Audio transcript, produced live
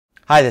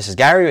Hi, this is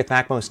Gary with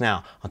MacMost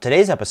Now. On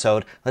today's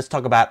episode, let's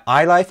talk about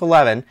iLife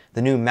 11,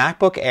 the new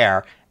MacBook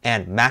Air,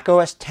 and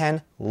macOS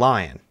 10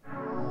 Lion.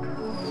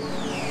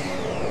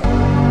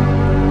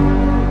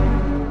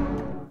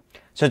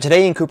 So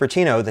today in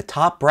Cupertino, the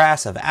top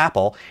brass of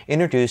Apple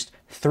introduced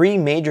three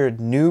major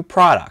new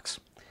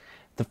products.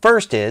 The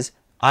first is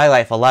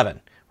iLife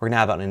 11. We're going to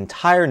have an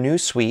entire new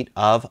suite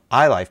of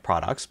iLife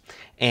products,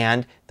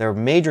 and there are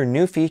major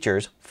new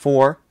features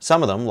for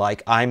some of them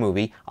like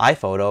iMovie,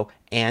 iPhoto,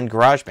 and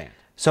GarageBand.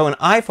 So in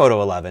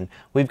iPhoto 11,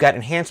 we've got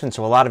enhancements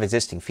to a lot of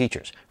existing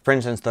features. For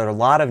instance, there are a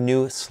lot of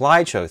new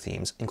slideshow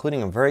themes,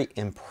 including a very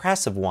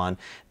impressive one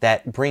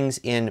that brings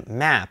in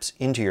maps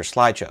into your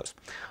slideshows.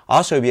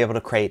 Also, you'll be able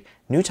to create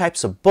new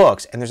types of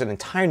books, and there's an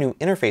entire new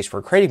interface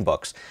for creating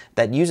books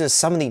that uses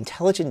some of the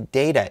intelligent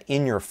data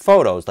in your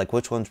photos, like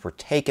which ones were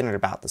taken at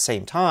about the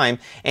same time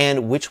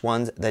and which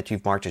ones that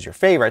you've marked as your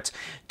favorites,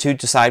 to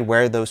decide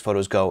where those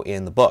photos go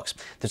in the books.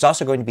 There's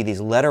also going to be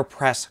these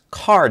letterpress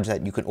cards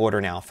that you can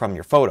order now from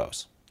your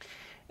photos.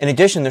 In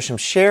addition, there's some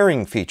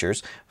sharing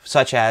features,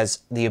 such as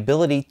the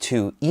ability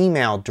to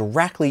email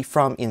directly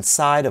from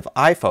inside of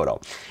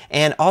iPhoto.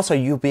 And also,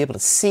 you'll be able to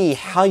see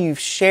how you've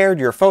shared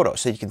your photo.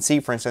 So you can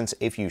see, for instance,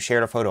 if you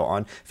shared a photo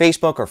on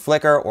Facebook or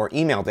Flickr or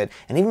emailed it,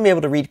 and even be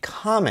able to read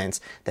comments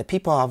that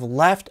people have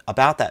left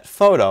about that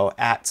photo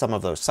at some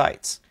of those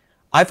sites.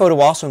 iPhoto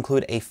will also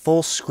include a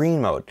full screen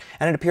mode,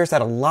 and it appears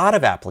that a lot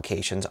of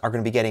applications are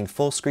going to be getting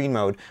full screen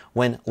mode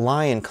when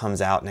Lion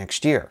comes out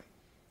next year.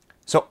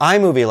 So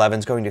iMovie 11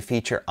 is going to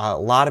feature a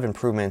lot of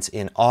improvements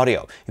in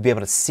audio. You'll be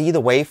able to see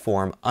the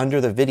waveform under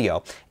the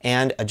video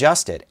and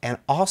adjust it, and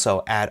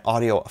also add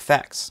audio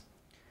effects.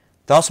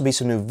 There'll also be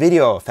some new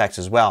video effects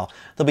as well.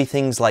 There'll be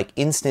things like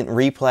instant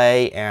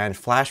replay and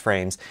flash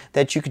frames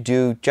that you could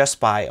do just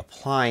by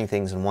applying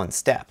things in one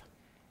step.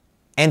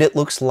 And it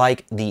looks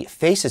like the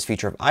Faces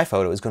feature of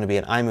iPhoto is going to be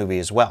in iMovie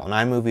as well. And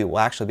iMovie will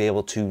actually be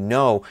able to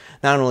know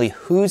not only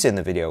who's in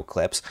the video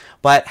clips,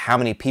 but how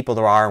many people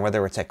there are and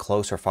whether it's a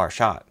close or far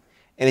shot.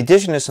 In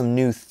addition to some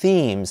new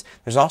themes,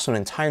 there's also an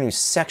entire new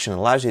section that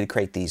allows you to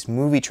create these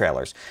movie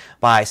trailers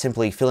by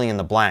simply filling in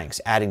the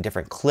blanks, adding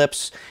different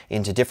clips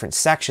into different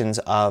sections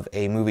of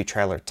a movie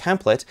trailer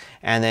template,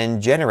 and then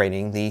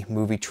generating the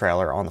movie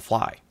trailer on the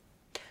fly.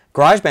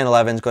 GarageBand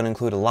 11 is going to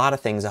include a lot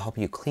of things that help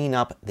you clean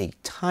up the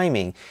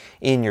timing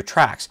in your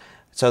tracks.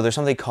 So there's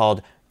something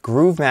called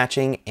groove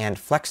matching and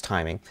flex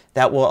timing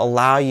that will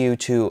allow you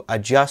to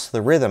adjust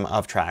the rhythm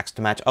of tracks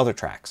to match other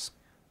tracks.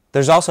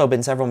 There's also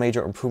been several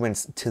major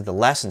improvements to the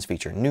lessons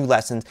feature, new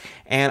lessons,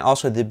 and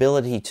also the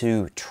ability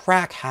to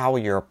track how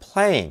you're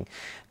playing,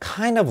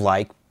 kind of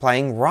like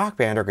playing Rock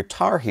Band or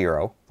Guitar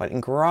Hero, but in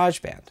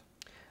GarageBand.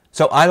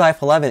 So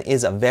iLife 11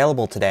 is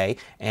available today,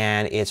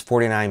 and it's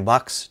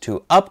 $49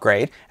 to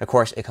upgrade. Of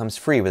course, it comes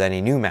free with any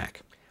new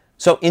Mac.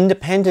 So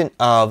independent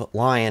of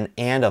Lion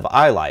and of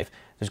iLife,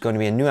 there's going to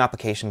be a new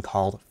application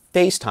called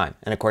Facetime,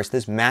 and of course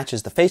this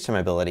matches the Facetime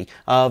ability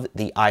of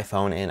the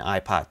iPhone and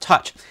iPod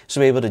Touch.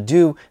 So we'll be able to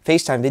do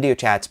Facetime video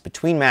chats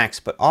between Macs,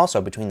 but also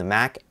between the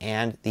Mac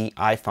and the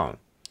iPhone.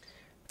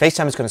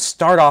 Facetime is going to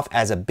start off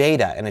as a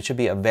beta, and it should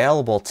be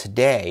available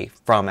today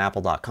from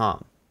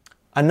Apple.com.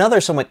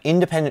 Another somewhat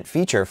independent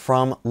feature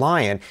from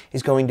Lion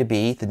is going to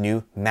be the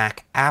new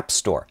Mac App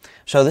Store.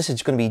 So this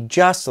is going to be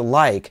just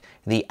like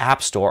the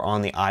App Store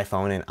on the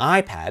iPhone and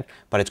iPad,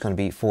 but it's going to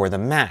be for the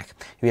Mac.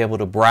 You'll be able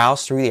to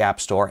browse through the App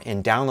Store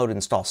and download and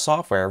install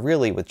software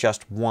really with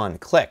just one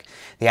click.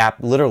 The app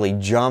literally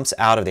jumps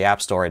out of the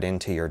App Store and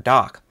into your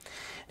dock.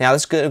 Now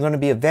this is going to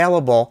be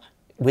available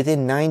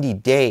within 90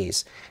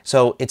 days.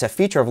 So it's a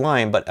feature of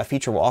Lion, but a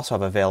feature we'll also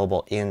have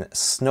available in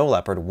Snow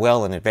Leopard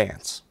well in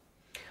advance.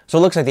 So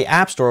it looks like the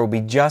App Store will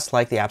be just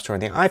like the App Store on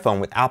the iPhone,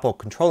 with Apple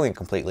controlling it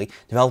completely,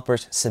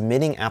 developers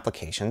submitting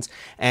applications,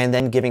 and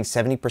then giving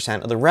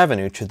 70% of the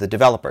revenue to the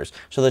developers.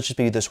 So there'll just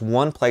be this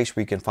one place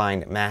where you can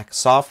find Mac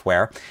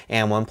software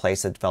and one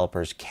place that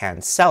developers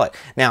can sell it.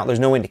 Now, there's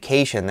no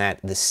indication that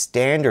the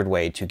standard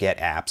way to get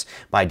apps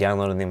by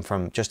downloading them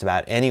from just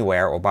about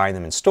anywhere or buying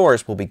them in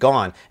stores will be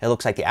gone. It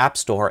looks like the App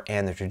Store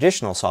and the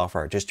traditional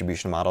software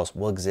distribution models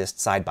will exist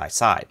side by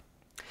side.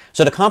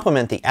 So to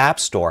complement the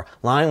App Store,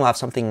 Lion will have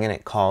something in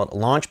it called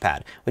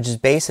Launchpad, which is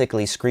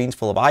basically screens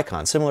full of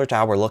icons, similar to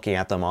how we're looking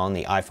at them on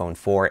the iPhone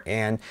 4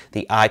 and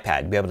the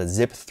iPad. You'll be able to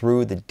zip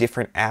through the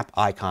different app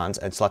icons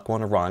and select one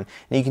to run,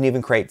 and you can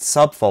even create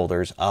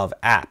subfolders of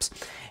apps.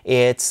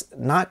 It's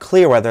not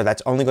clear whether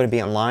that's only going to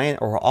be on Lion,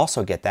 or we'll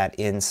also get that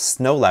in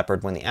Snow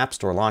Leopard when the App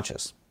Store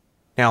launches.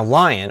 Now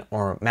Lion,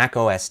 or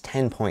macOS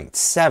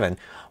 10.7,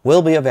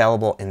 will be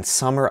available in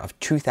summer of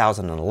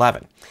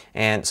 2011.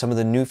 And some of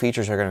the new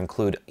features are going to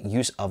include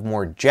use of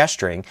more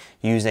gesturing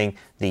using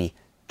the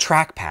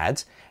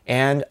trackpads,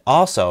 and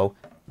also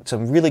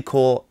some really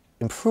cool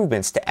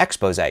improvements to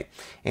Expose.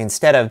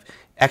 Instead of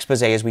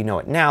Expose as we know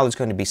it now, there's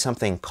going to be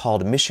something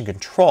called Mission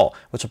Control,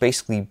 which will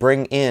basically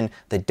bring in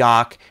the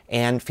dock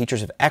and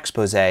features of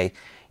Expose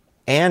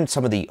and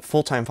some of the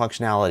full-time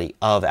functionality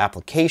of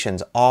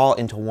applications all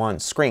into one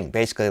screen,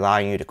 basically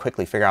allowing you to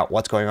quickly figure out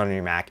what's going on in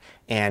your Mac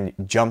and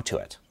jump to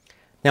it.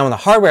 Now on the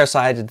hardware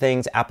side of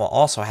things, Apple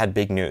also had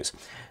big news.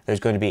 There's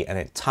going to be an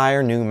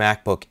entire new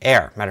MacBook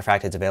Air. Matter of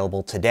fact, it's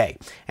available today.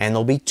 And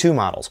there'll be two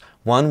models.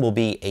 One will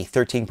be a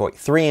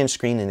 13.3-inch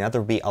screen and the other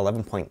will be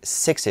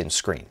 11.6-inch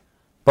screen.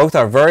 Both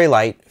are very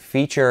light,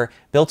 feature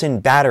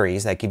built-in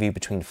batteries that give you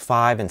between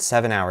 5 and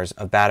 7 hours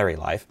of battery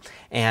life,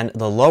 and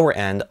the lower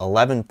end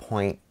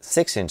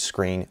 11.6-inch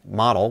screen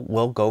model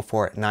will go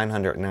for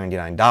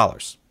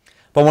 $999.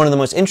 But one of the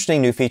most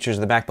interesting new features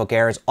of the MacBook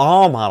Air is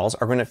all models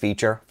are going to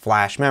feature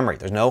flash memory.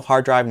 There's no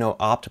hard drive, no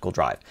optical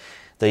drive.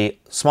 The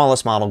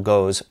smallest model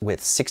goes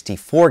with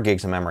 64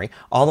 gigs of memory,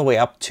 all the way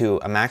up to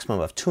a maximum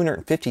of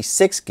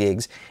 256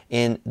 gigs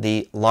in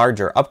the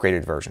larger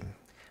upgraded version.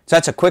 So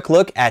that's a quick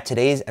look at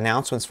today's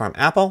announcements from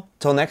Apple.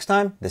 Till next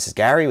time, this is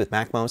Gary with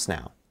MacMost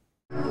Now.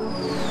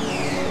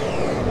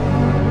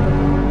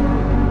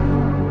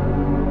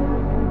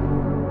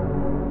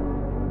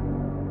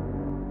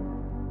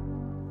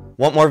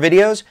 Want more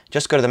videos?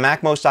 Just go to the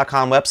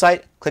MacMost.com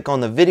website, click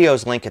on the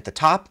videos link at the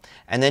top,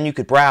 and then you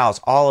could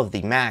browse all of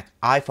the Mac,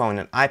 iPhone,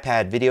 and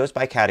iPad videos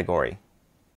by category.